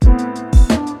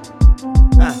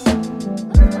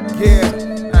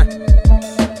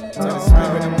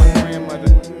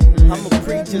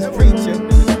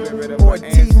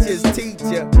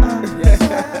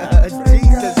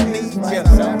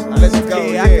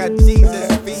got Jesus.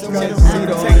 Take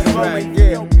a moment,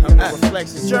 yeah.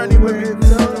 Reflection. Journey with me.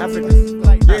 Africa.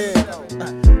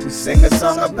 Yeah. We sing a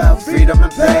song about freedom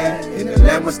and pain. In the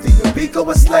land where Stephen Biko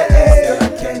was slain. Still I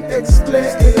can't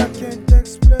explain.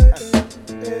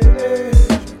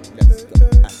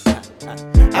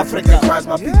 Africa cries,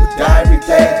 my people die every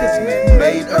day. This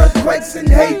man-made earthquakes in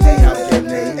Haiti. How can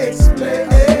they explain?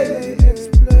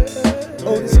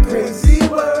 Oh, this crazy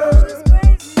world.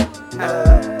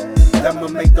 That will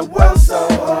make the world so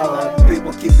hard.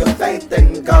 People keep your faith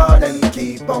in God and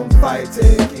keep on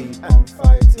fighting. Keep on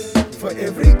fighting for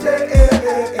every day.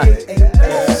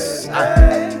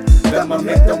 That will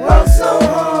make the world so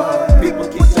hard. People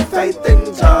keep your faith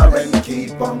in God and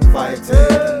keep on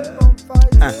fighting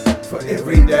for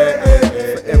every day.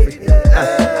 For every day.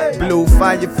 Blue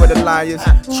fire for the liars.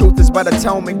 Truth is but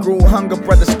atonement. Grew hunger,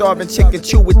 brother starving. Chicken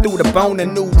chew it through the bone.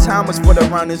 And new timers for the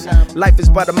runners. Life is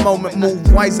but a moment.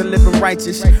 Move wiser, living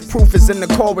righteous. Proof is in the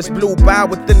chorus. Blue bow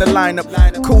within the lineup.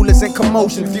 Coolers in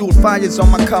commotion. Fueled fires on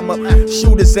my come up.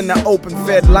 Shooters in the open.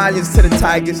 Fed lions to the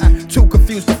tigers. Too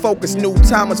confused to focus. New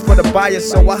timers for the buyers.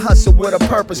 So I hustle with a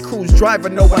purpose. Cruise driver,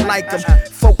 no one like them.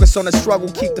 Focus on the struggle.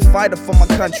 Keep the fighter for my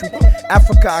country.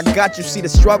 Africa, I got you. See the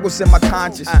struggles in my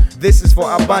conscience. This is for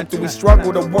Abantu. We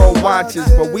struggle, the world watches,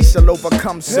 but we shall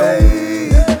overcome soon. Hey,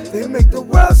 they make the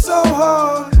world so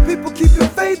hard. People keep your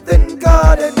faith in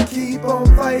God and keep on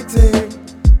fighting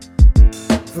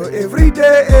for every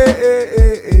day.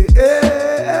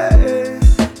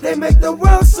 They make the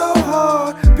world so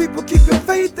hard. People keep your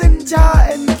faith in Jah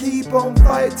and keep on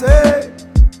fighting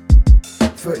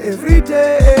for every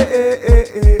day.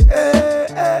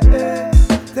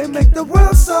 They make the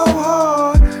world so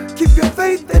hard. Keep your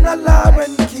faith in Allah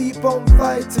and keep on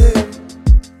fighting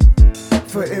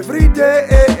for every day.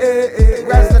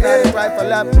 Rest of the right for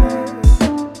love.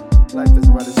 Life is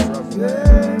about a struggle.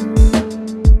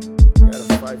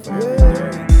 Gotta fight for every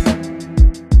day.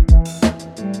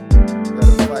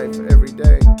 Gotta fight for every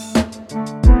day.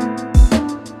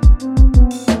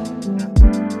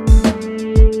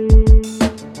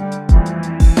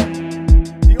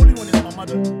 The only one is my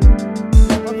mother.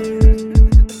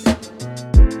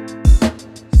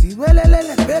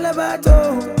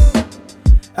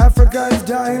 Africa is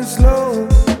dying slow.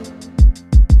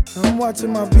 I'm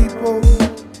watching my people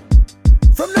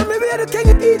from Namibia to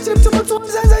Kenya, Egypt to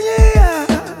Tanzania.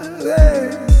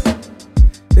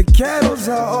 The cattle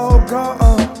are all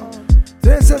gone.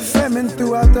 There's a famine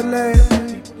throughout the land.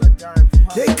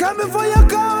 They coming for your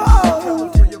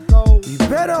gold. You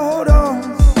better hold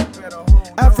on.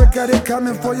 Africa, they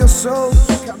coming for your souls.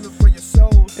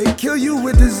 They kill you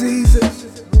with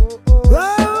diseases.